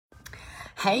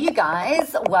Hey you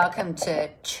guys, welcome to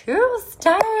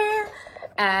Tuesday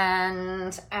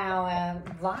and our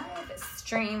live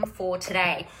stream for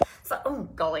today. So, oh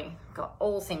golly, got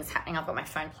all things happening. I've got my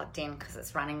phone plugged in because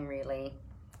it's running really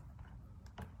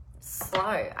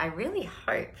slow. I really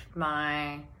hope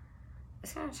I'm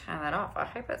just going to turn that off. I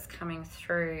hope it's coming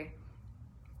through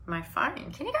my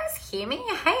phone. Can you guys hear me?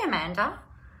 Hey Amanda,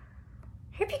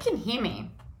 hope you can hear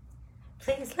me.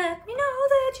 Please let me know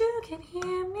that you can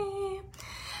hear me.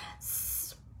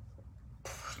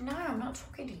 No, I'm not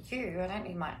talking to you. I don't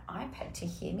need my iPad to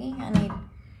hear me. I need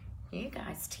you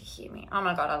guys to hear me. Oh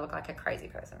my God, I look like a crazy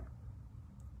person.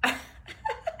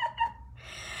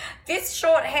 This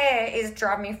short hair is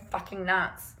driving me fucking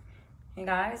nuts. You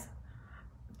guys,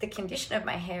 the condition of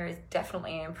my hair is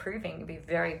definitely improving. You'll be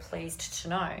very pleased to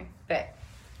know. But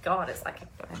God, it's like a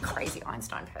crazy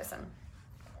Einstein person.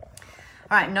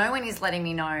 All right, no one is letting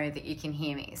me know that you can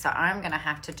hear me. So I'm going to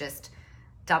have to just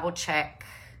double check.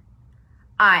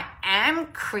 I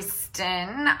am Kristen.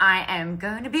 I am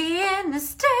going to be in the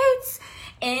States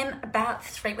in about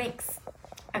 3 weeks.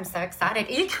 I'm so excited.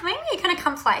 Are you coming? Are you going to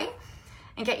come play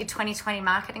and get your 2020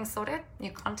 marketing sorted,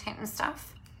 your content and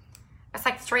stuff? It's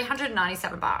like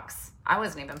 $397. I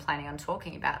wasn't even planning on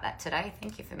talking about that today.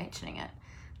 Thank you for mentioning it.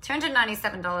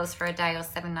 $297 for a day or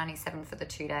 $797 for the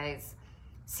 2 days.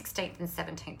 16th and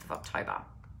 17th of October.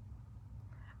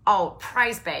 Oh,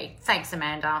 praise be. Thanks,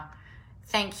 Amanda.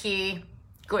 Thank you.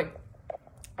 Good.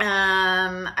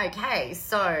 Okay,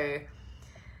 so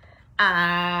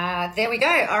there we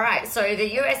go. All right, so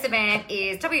the US event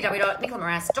is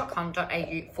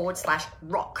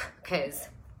www.nicolamoras.com.au/rock, because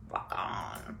rock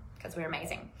on, because we're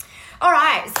amazing. All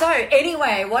right, so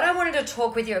anyway, what I wanted to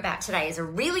talk with you about today is a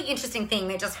really interesting thing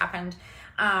that just happened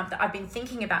that I've been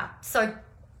thinking about. So,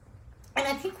 and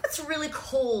I think what's really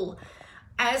cool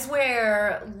as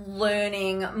we're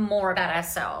learning more about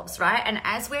ourselves, right? And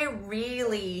as we're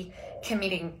really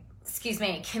committing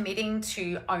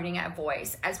to owning our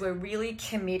voice, as we're really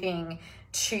committing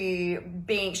to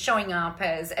showing up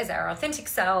as our authentic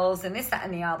selves and this, that,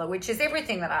 and the other, which is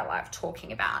everything that I love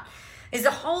talking about, is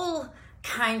a whole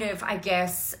kind of, I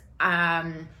guess,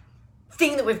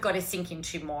 thing that we've got to sink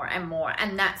into more and more.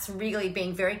 And that's really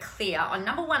being very clear on,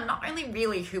 number one, not only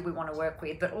really who we want to work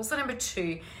with, but also number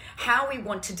two, how we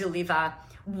want to deliver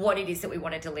what it is that we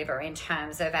want to deliver in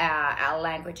terms of our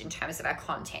language, in terms of our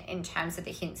content, in terms of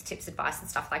the hints, tips, advice, and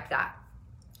stuff like that.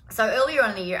 So earlier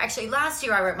on in the year, actually last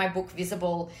year, I wrote my book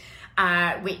Visible,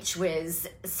 which was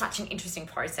such an interesting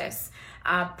process.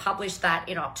 Published that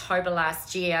in October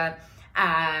last year.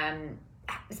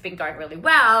 It's been going really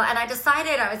well, and I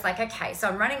decided, I was like, okay, so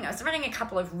I was running a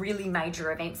couple of really major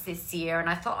events this year, and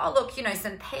I thought, oh look,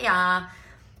 some PR,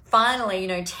 finally,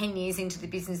 10 years into the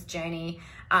business journey,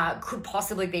 could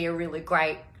possibly be a really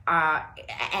great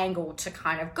angle to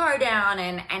kind of go down,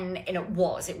 and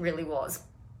it really was.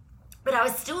 But I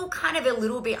was still kind of a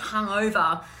little bit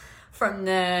hungover from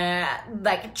the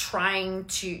trying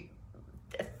to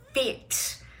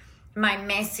fit my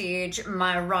message,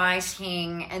 my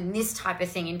writing, and this type of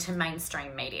thing into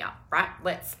mainstream media, right?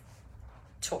 Let's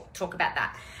talk about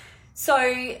that. So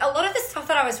a lot of the stuff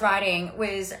that I was writing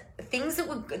was things that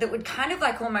would kind of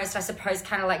almost, I suppose,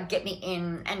 kind of get me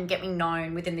in and get me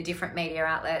known within the different media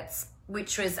outlets,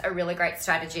 which was a really great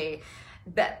strategy.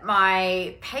 But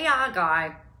my PR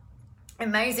guy,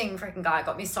 amazing freaking guy,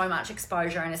 got me so much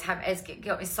exposure and has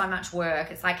got me so much work.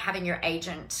 It's like having your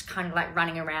agent kind of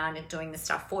running around and doing the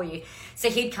stuff for you. So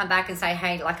he'd come back and say,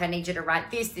 hey, I need you to write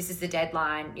this is the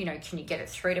deadline, can you get it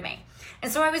through to me?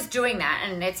 And so I was doing that,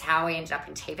 and it's how I ended up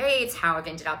in TV. It's how I've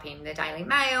ended up in the Daily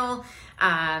Mail,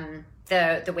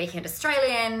 the Weekend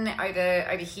Australian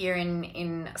over here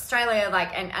in Australia,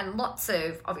 and lots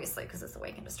of, obviously because it's the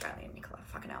Weekend Australian, Nicola,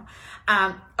 fucking hell,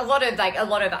 a lot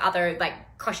of other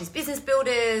Kosh's Business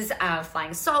Builders,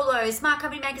 Flying Solo, Smart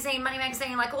Company Magazine, Money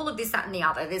Magazine, all of this, that, and the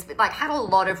other. There's had a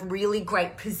lot of really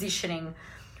great positioning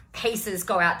pieces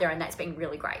go out there, and that's been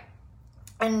really great.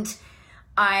 And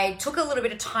I took a little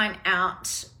bit of time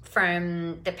out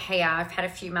from the PR. I've had a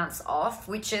few months off,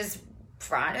 which is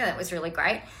Friday. That was really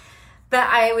great. But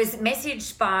I was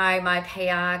messaged by my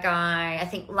PR guy, I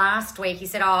think last week. He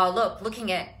said, oh, look, looking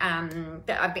at, I'm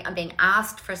being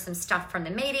asked for some stuff from the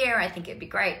media. I think it'd be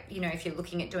great, if you're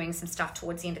looking at doing some stuff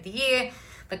towards the end of the year,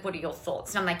 what are your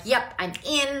thoughts? And I'm like, yep, I'm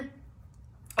in.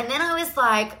 And then I was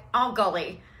like, oh,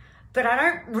 golly, but I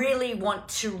don't really want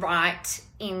to write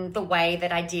in the way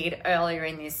that I did earlier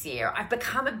in this year. I've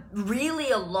become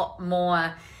really a lot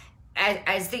more,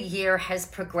 as the year has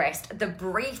progressed, the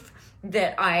brief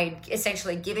that I'd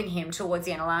essentially given him towards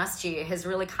the end of last year has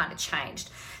really kind of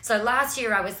changed. So last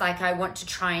year I was like, I want to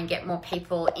try and get more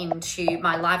people into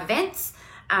my live events.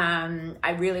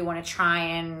 I really want to try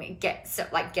and get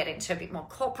into a bit more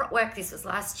corporate work. This was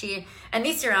last year. And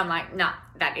this year I'm like, nah,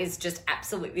 that is just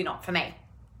absolutely not for me.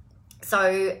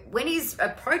 So when he's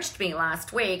approached me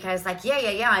last week, I was like,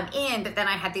 yeah, I'm in. But then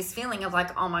I had this feeling of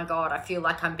like, oh my God, I feel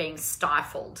like I'm being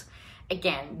stifled.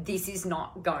 Again, this is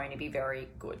not going to be very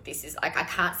good. This is like, I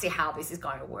can't see how this is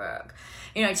going to work.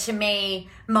 You know, to me,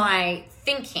 my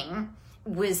thinking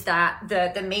was that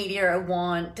the media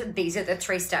want, these are the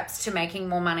 3 steps to making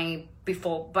more money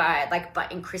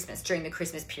but in Christmas, during the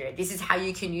Christmas period. This is how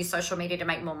you can use social media to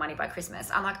make more money by Christmas.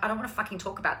 I'm like, I don't want to fucking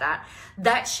talk about that.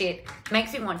 That shit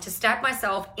makes me want to stab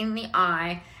myself in the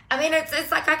eye. I mean,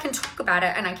 it's like I can talk about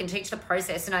it and I can teach the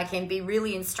process and I can be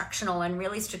really instructional and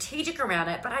really strategic around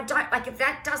it, but I don't, like, if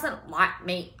that doesn't light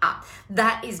me up,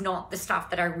 that is not the stuff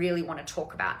that I really want to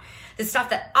talk about. The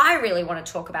stuff that I really want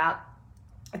to talk about,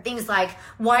 things like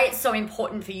why it's so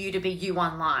important for you to be you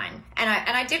online. And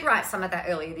I did write some of that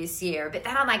earlier this year, but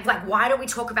then I'm like, why don't we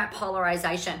talk about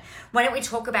polarization? Why don't we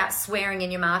talk about swearing in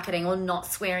your marketing or not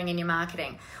swearing in your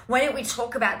marketing? Why don't we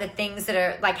talk about the things that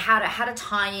are like how to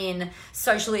tie in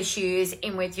social issues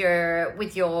in with your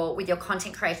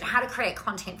content creation, how to create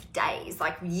content for days,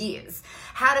 like years,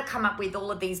 how to come up with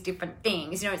all of these different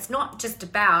things. You know, it's not just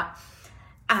about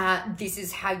this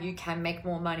is how you can make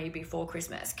more money before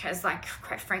Christmas, because, like,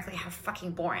 quite frankly, how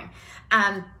fucking boring.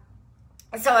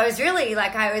 So I was really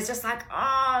like, I was just like,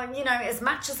 oh, you know, as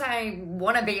much as I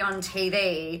want to be on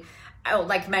TV, or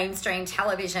like mainstream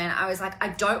television, I was like, I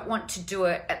don't want to do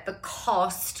it at the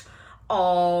cost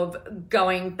of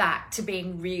going back to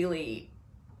being really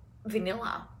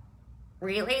vanilla.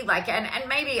 Really? Like, and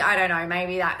maybe, I don't know,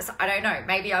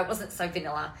 maybe I wasn't so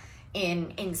vanilla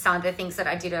in some of the things that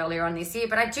I did earlier on this year,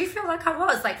 but I do feel like I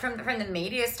was, like, from the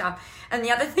media stuff. And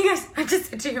the other thing I just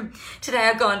said to him today,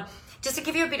 I've gone, just to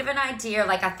give you a bit of an idea,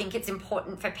 like, I think it's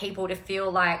important for people to feel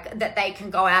like that they can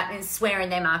go out and swear in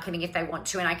their marketing if they want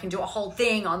to, and I can do a whole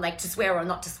thing on, like, to swear or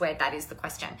not to swear. That is the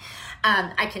question.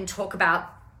 I can talk about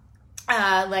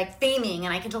like theming,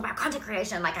 and I can talk about content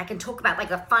creation, like I can talk about like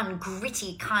the fun,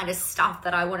 gritty kind of stuff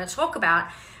that I want to talk about.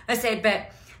 I said,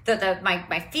 but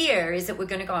my fear is that we're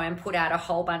going to go and put out a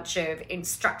whole bunch of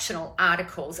instructional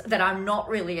articles that I'm not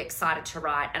really excited to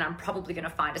write, and I'm probably going to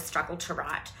find a struggle to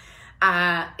write.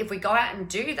 If we go out and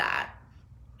do that,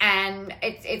 and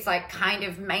it's like kind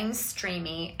of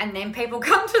mainstreamy, and then people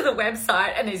come to the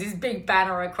website and there's this big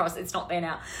banner across, it's not there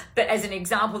now, but as an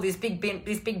example, this big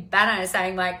banner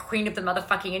saying like Queen of the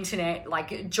motherfucking Internet,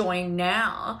 like join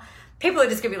now, people are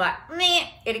just gonna be like, meh,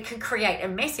 it could create a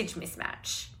message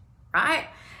mismatch, right?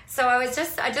 So I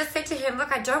just said to him,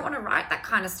 look, I don't want to write that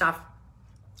kind of stuff.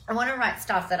 I want to write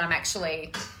stuff that I'm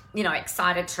actually, you know,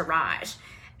 excited to write.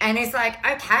 And he's like,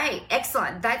 okay,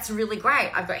 excellent. That's really great.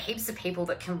 I've got heaps of people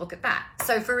that can look at that.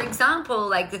 So for example,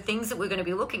 like the things that we're going to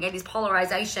be looking at is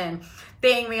polarization,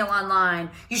 being real online.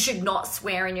 You should not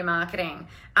swear in your marketing.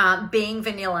 Being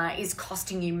vanilla is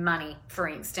costing you money, for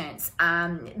instance.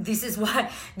 This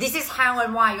is how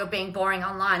and why you're being boring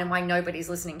online and why nobody's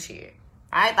listening to you.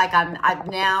 Right? Like I've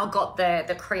now got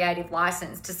the creative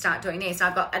license to start doing this.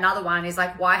 I've got another one is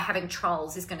like why having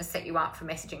trolls is going to set you up for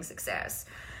messaging success.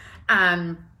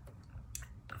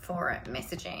 For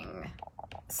messaging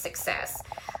success.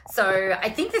 So I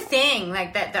think the thing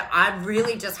like that I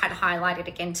really just had highlighted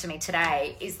again to me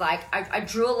today is like I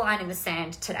drew a line in the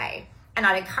sand today, and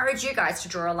I'd encourage you guys to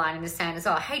draw a line in the sand as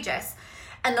well. Hey Jess,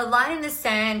 and the line in the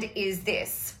sand is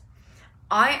this: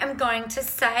 I am going to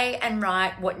say and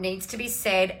write what needs to be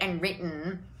said and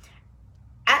written,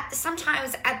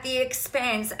 sometimes at the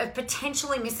expense of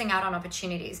potentially missing out on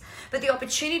opportunities. But the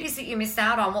opportunities that you miss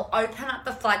out on will open up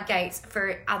the floodgates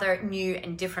for other new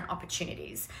and different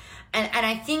opportunities. And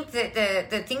I think that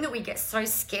the thing that we get so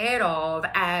scared of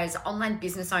as online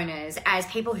business owners, as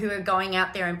people who are going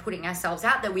out there and putting ourselves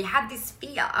out there, we have this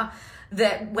fear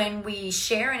that when we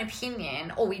share an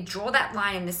opinion or we draw that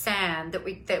line in the sand, that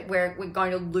we're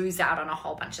going to lose out on a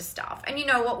whole bunch of stuff. And you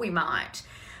know what, we might.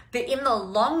 But in the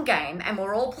long game, and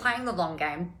we're all playing the long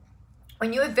game,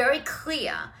 when you are very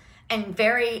clear and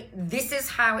this is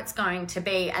how it's going to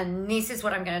be, and this is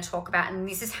what I'm going to talk about, and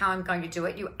this is how I'm going to do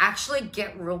it, you actually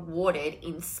get rewarded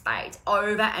in spades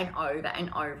over and over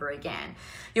and over again.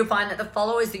 You'll find that the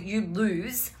followers that you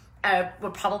lose we're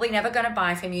probably never going to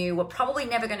buy from you. We're probably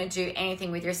never going to do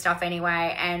anything with your stuff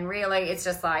anyway. And really, it's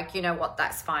just like, you know what,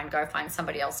 that's fine. Go find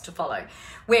somebody else to follow.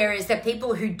 Whereas the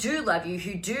people who do love you,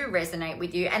 who do resonate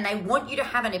with you, and they want you to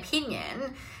have an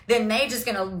opinion, then they're just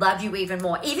going to love you even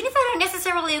more, even if they don't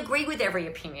necessarily agree with every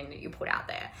opinion that you put out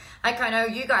there. Like, I know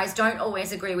you guys don't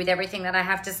always agree with everything that I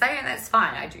have to say, and that's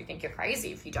fine. I do think you're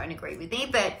crazy if you don't agree with me,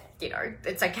 but, you know,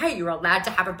 it's okay. You're allowed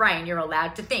to have a brain. You're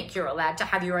allowed to think. You're allowed to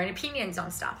have your own opinions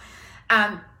on stuff.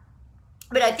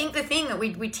 But I think the thing that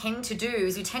we tend to do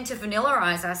is we tend to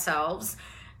vanillarize ourselves.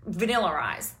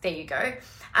 Vanillarize, there you go.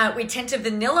 We tend to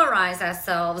vanillarize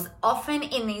ourselves often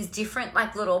in these different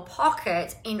like little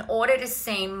pockets in order to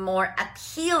seem more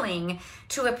appealing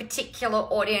to a particular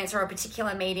audience or a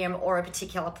particular medium or a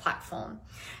particular platform.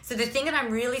 So the thing that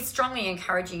I'm really strongly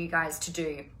encouraging you guys to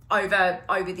do over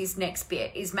this next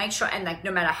bit is make sure, and like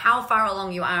no matter how far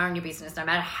along you are in your business, no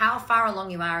matter how far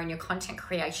along you are in your content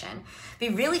creation, be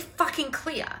really fucking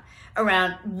clear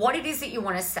around what it is that you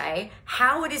want to say,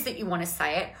 how it is that you want to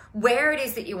say it, where it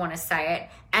is that you want to say it,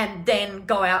 and then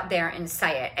go out there and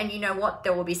say it. And you know what?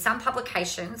 There will be some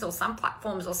publications or some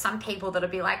platforms or some people that'll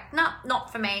be like, nah,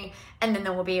 not for me. And then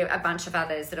there will be a bunch of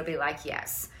others that'll be like,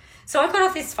 yes. So I got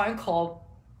off this phone call.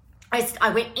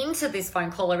 I went into this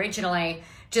phone call originally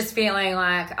just feeling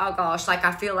like, oh gosh, like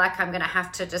I feel like I'm going to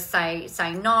have to just say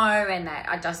no, and that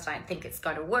I just don't think it's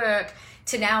going to work,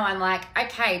 to now I'm like,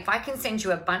 okay, if I can send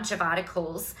you a bunch of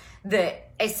articles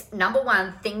that is, number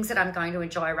one, things that I'm going to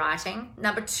enjoy writing.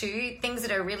 Number two, things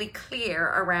that are really clear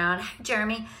around, hey,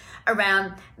 Jeremy,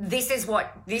 around this is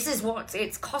what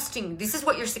it's costing. This is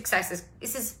what your success is.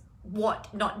 This is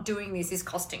what not doing this is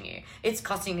costing you. It's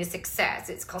costing you success.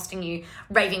 It's costing you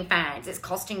raving fans. It's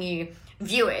costing you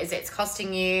viewers. It's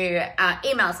costing you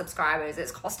email subscribers.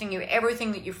 It's costing you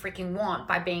everything that you freaking want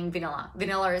by being vanilla.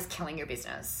 Vanilla is killing your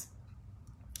business.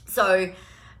 So,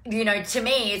 you know, to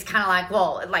me, it's kind of like,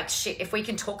 well, like shit, if we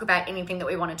can talk about anything that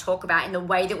we want to talk about in the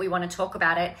way that we want to talk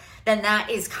about it, then that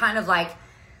is kind of like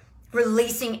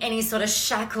releasing any sort of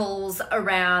shackles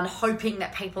around hoping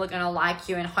that people are going to like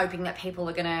you and hoping that people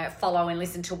are going to follow and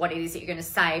listen to what it is that you're going to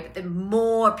say. But the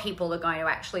more people are going to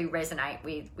actually resonate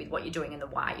with what you're doing and the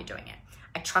why you're doing it.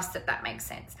 I trust that makes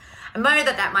sense. I know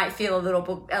that might feel a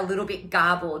little bit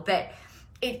garbled, but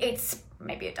it's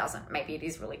maybe it doesn't. Maybe it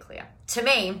is really clear. To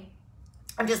me,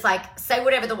 I'm just like, say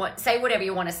whatever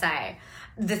you want to say.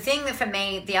 The thing that for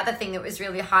me, the other thing that was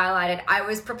really highlighted, I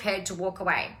was prepared to walk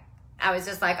away. I was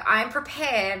just like, I'm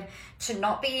prepared to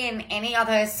not be in any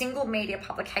other single media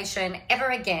publication ever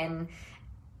again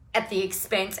at the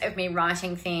expense of me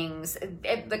writing things,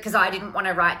 because I didn't want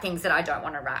to write things that I don't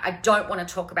want to write. I don't want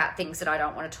to talk about things that I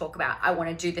don't want to talk about. I want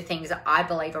to do the things that I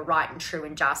believe are right and true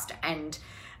and just and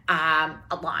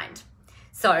aligned.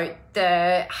 So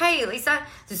hey, Lisa,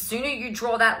 the sooner you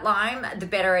draw that line, the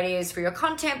better it is for your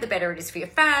content, the better it is for your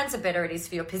fans, the better it is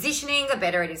for your positioning, the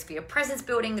better it is for your presence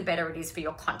building, the better it is for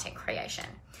your content creation.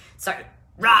 So,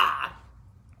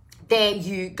 there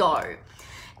you go.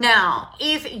 Now,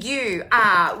 if you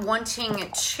are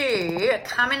wanting to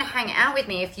come and hang out with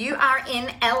me, if you are in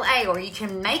LA, or you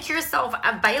can make yourself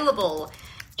available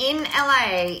in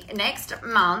LA next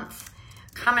month,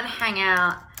 come and hang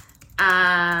out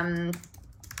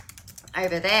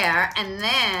over there. And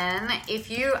then if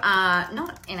you are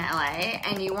not in LA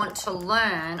and you want to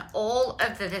learn all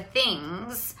of the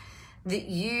things that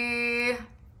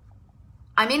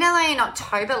I'm in LA in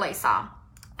October, Lisa,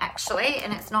 actually,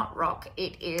 and it's not Rock,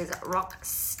 it is Rock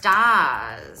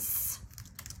Stars.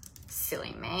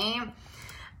 Silly me.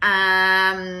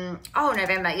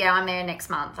 November. Yeah, I'm there next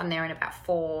month. I'm there in about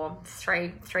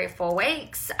 3 or 4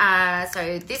 weeks.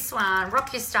 So this one,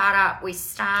 Rock Your Startup, we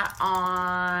start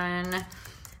on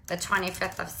the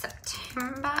 25th of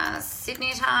September,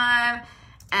 Sydney time.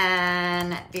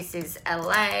 And this is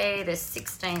LA, the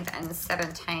 16th and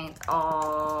 17th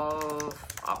of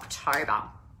October.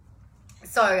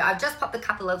 So I've just popped a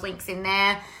couple of links in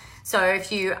there. So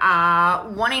if you are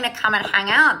wanting to come and hang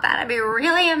out, that'd be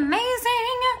really amazing.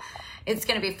 It's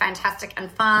going to be fantastic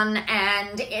and fun.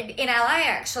 And in LA,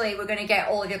 actually, we're going to get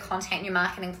all of your content and your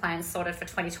marketing plans sorted for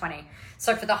 2020.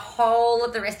 So for the whole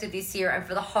of the rest of this year and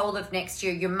for the whole of next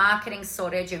year, your marketing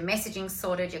sorted, your messaging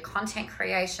sorted, your content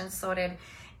creation sorted,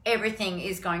 everything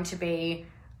is going to be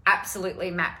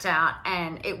absolutely mapped out,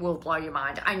 and it will blow your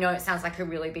mind. I know it sounds like a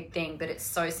really big thing, but it's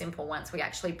so simple once we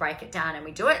actually break it down and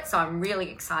we do it. So I'm really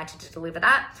excited to deliver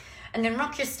that. And then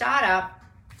Rock Your Startup,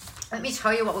 let me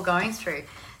tell you what we're going through.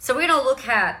 So we're going to look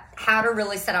at how to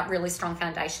really set up really strong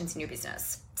foundations in your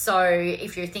business. So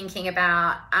if you're thinking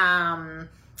about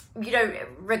you know,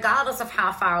 regardless of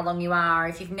how far along you are,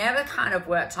 if you've never kind of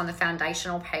worked on the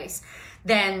foundational piece,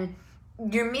 then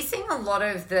you're missing a lot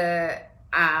of the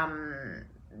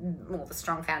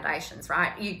strong foundations,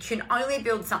 right? You can only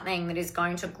build something that is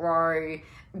going to grow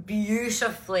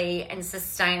beautifully and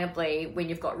sustainably when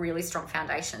you've got really strong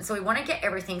foundations. So we want to get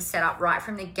everything set up right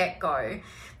from the get-go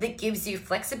that gives you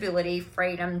flexibility,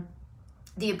 freedom,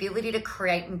 the ability to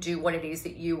create and do what it is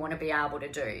that you want to be able to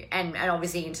do, and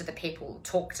obviously into the people,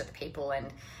 talk to the people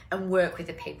and work with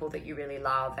the people that you really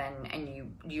love and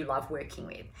you love working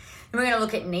with. And we're going to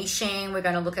look at niching, we're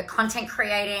going to look at content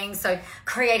creating, so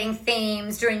creating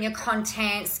themes, doing your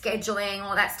content, scheduling,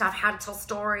 all that stuff, how to tell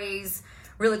stories,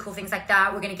 really cool things like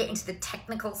that. We're going to get into the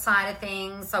technical side of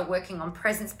things, so working on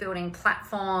presence building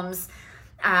platforms,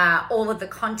 all of the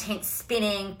content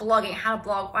spinning, blogging, how to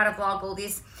blog, why to blog, all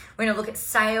this. We're going to look at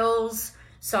sales,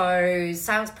 so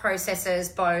sales processes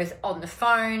both on the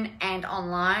phone and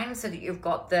online, so that you've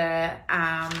got the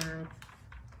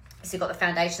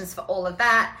foundations for all of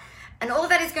that. And all of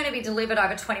that is going to be delivered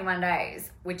over 21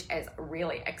 days, which is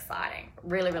really exciting,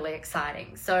 really, really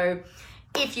exciting. So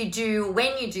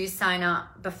when you do sign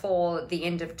up before the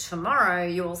end of tomorrow,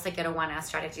 you also get a 1-hour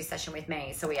strategy session with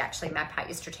me. So we actually map out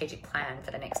your strategic plan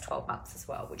for the next 12 months as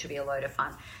well, which will be a load of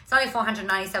fun. It's only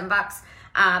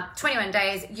 $497, 21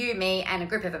 days, you, me, and a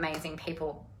group of amazing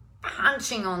people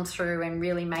punching on through and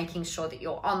really making sure that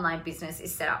your online business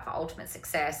is set up for ultimate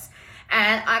success.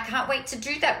 And I can't wait to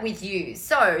do that with you.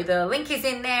 So the link is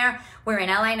in there. We're in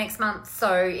LA next month.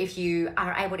 So if you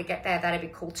are able to get there, that'd be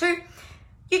cool too.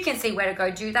 You can see where to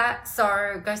go do that.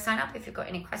 So go sign up. If you've got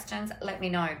any questions, let me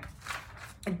know.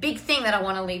 A big thing that I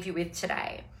want to leave you with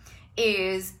today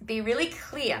is be really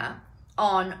clear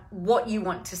on what you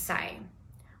want to say.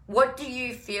 What do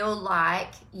you feel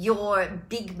like your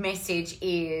big message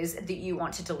is that you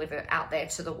want to deliver out there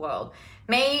to the world?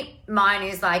 Mine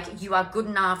is like, you are good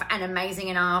enough and amazing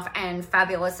enough and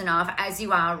fabulous enough as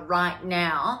you are right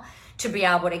now to be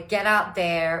able to get out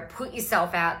there, put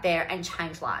yourself out there and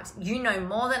change lives. You know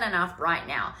more than enough right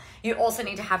now. You also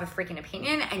need to have a freaking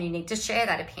opinion and you need to share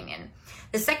that opinion.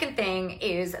 The second thing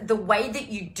is the way that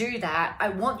you do that, I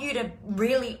want you to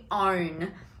really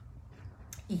own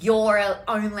your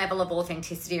own level of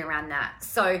authenticity around that.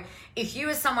 So if you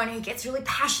are someone who gets really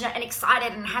passionate and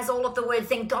excited and has all of the words,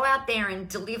 then go out there and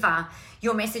deliver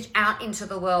your message out into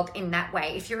the world in that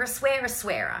way. If you're a swearer,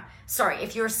 swearer. Sorry,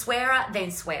 if you're a swearer, then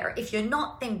swear. If you're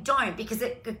not, then don't, because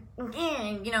it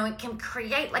can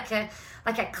create like a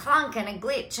clunk and a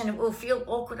glitch, and it will feel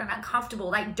awkward and uncomfortable.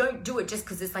 Like, don't do it just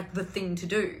because it's like the thing to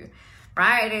do,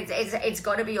 right? It's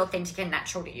got to be authentic and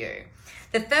natural to you.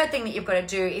 The third thing that you've got to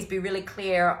do is be really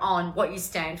clear on what you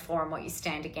stand for and what you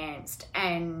stand against,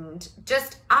 and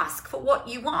just ask for what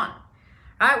you want,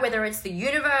 right? Whether it's the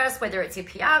universe, whether it's your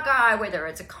PR guy, whether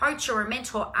it's a coach or a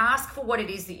mentor, ask for what it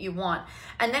is that you want.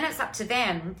 And then it's up to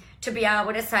them to be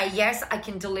able to say, yes, I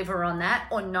can deliver on that,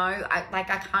 or no, I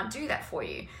can't do that for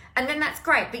you. And then that's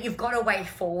great, but you've got a way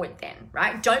forward then,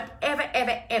 right? Don't ever,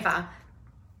 ever, ever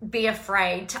be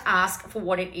afraid to ask for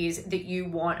what it is that you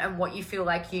want and what you feel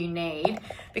like you need,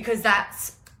 because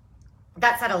that's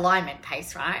that alignment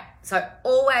pace, right? So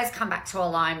always come back to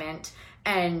alignment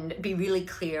and be really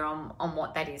clear on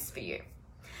what that is for you.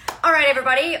 All right,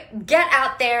 everybody, get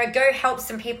out there, go help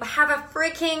some people, have a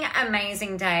freaking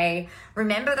amazing day.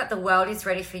 Remember that the world is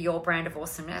ready for your brand of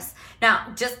awesomeness.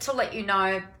 Now, just to let you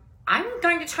know, I'm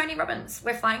going to Tony Robbins.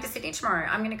 We're flying to Sydney tomorrow.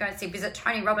 I'm going to go visit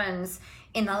Tony Robbins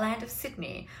in the land of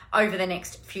Sydney over the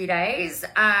next few days.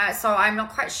 So I'm not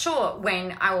quite sure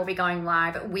when I will be going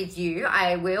live with you.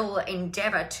 I will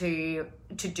endeavor to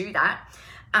do that.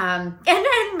 And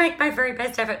make my very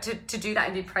best effort to do that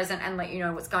and be present and let you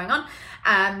know what's going on.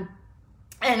 And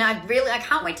I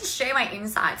can't wait to share my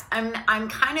insights. I'm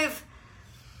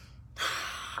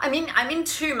in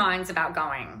two minds about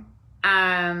going.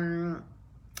 I'm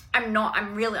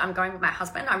going with my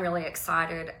husband. I'm really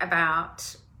excited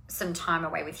about some time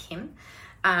away with him.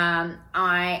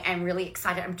 I am really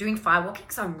excited. I'm doing firewalking,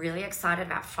 so I'm really excited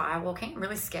about firewalking. I'm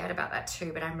really scared about that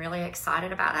too, but I'm really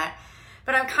excited about it.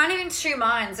 But I'm kind of in two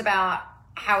minds about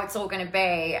how it's all going to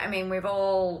be. I mean, we've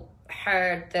all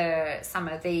heard some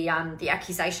of the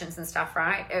accusations and stuff,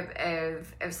 right?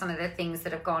 Of some of the things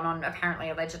that have gone on,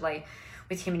 apparently, allegedly,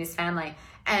 with him and his family,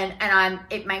 and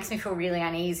it makes me feel really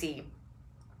uneasy.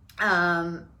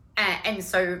 And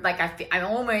so, like, I'm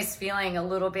almost feeling a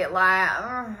little bit like,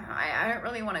 I don't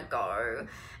really want to go.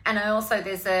 And I also,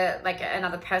 there's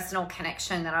another personal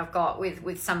connection that I've got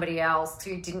with somebody else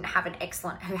who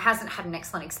hasn't had an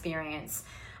excellent experience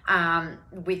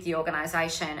with the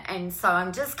organization. And so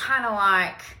I'm just kind of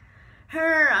like,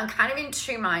 I'm kind of in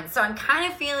two minds. So I'm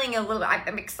kind of feeling a little,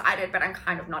 I'm excited, but I'm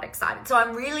kind of not excited. So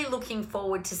I'm really looking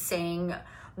forward to seeing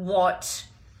what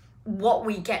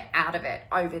we get out of it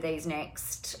over these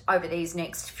next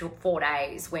 4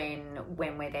 days when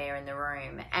we're there in the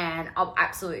room. And I'll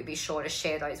absolutely be sure to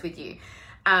share those with you.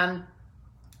 And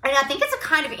I think it's a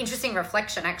kind of interesting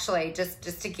reflection, actually,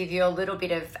 just to give you a little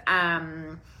bit of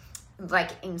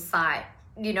insight.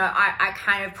 You know, I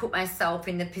kind of put myself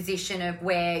in the position of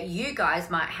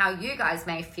how you guys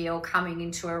may feel coming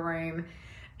into a room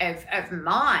of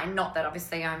mine. Not that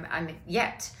obviously I'm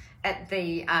yet at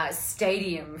the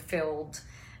stadium filled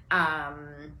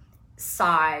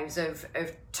size of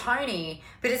Tony,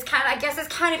 but it's kind of, I guess it's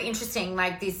kind of interesting,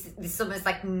 like this almost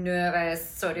like nervous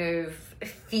sort of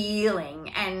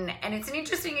feeling, and it's an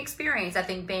interesting experience, I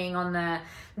think, being on the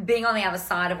other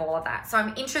side of all of that. So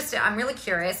I'm really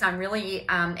curious, and I'm really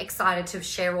excited to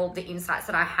share all the insights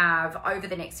that I have over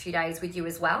the next few days with you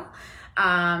as well.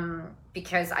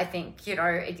 Because I think, you know,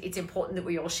 it's important that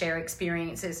we all share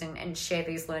experiences and share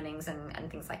these learnings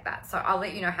and things like that. So I'll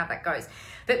let you know how that goes.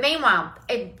 But meanwhile,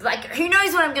 who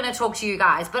knows what I'm going to talk to you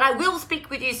guys, but I will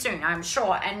speak with you soon, I'm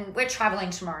sure. And we're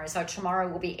traveling tomorrow, so tomorrow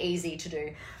will be easy to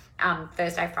do.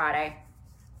 Thursday, Friday,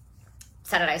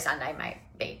 Saturday, Sunday may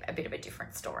be a bit of a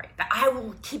different story. But I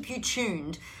will keep you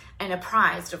tuned and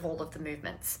apprised of all of the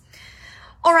movements.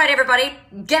 All right, everybody,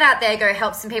 get out there, go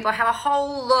help some people, have a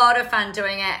whole lot of fun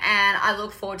doing it, and I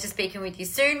look forward to speaking with you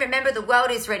soon. Remember, the world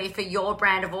is ready for your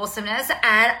brand of awesomeness,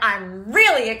 and I'm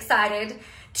really excited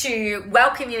to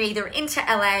welcome you either into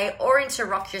LA or into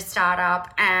Rock Your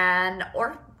Startup,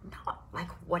 or not, like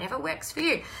whatever works for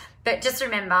you. But just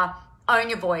remember, own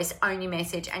your voice, own your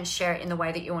message, and share it in the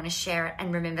way that you want to share it,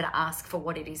 and remember to ask for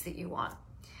what it is that you want.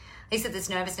 Lisa, this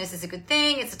nervousness is a good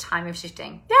thing. It's a time of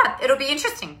shifting. Yeah, it'll be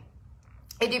interesting.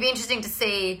 It'd be interesting to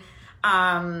see,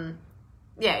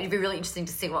 it'd be really interesting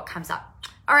to see what comes up.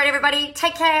 All right, everybody,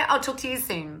 take care. I'll talk to you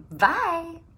soon. Bye.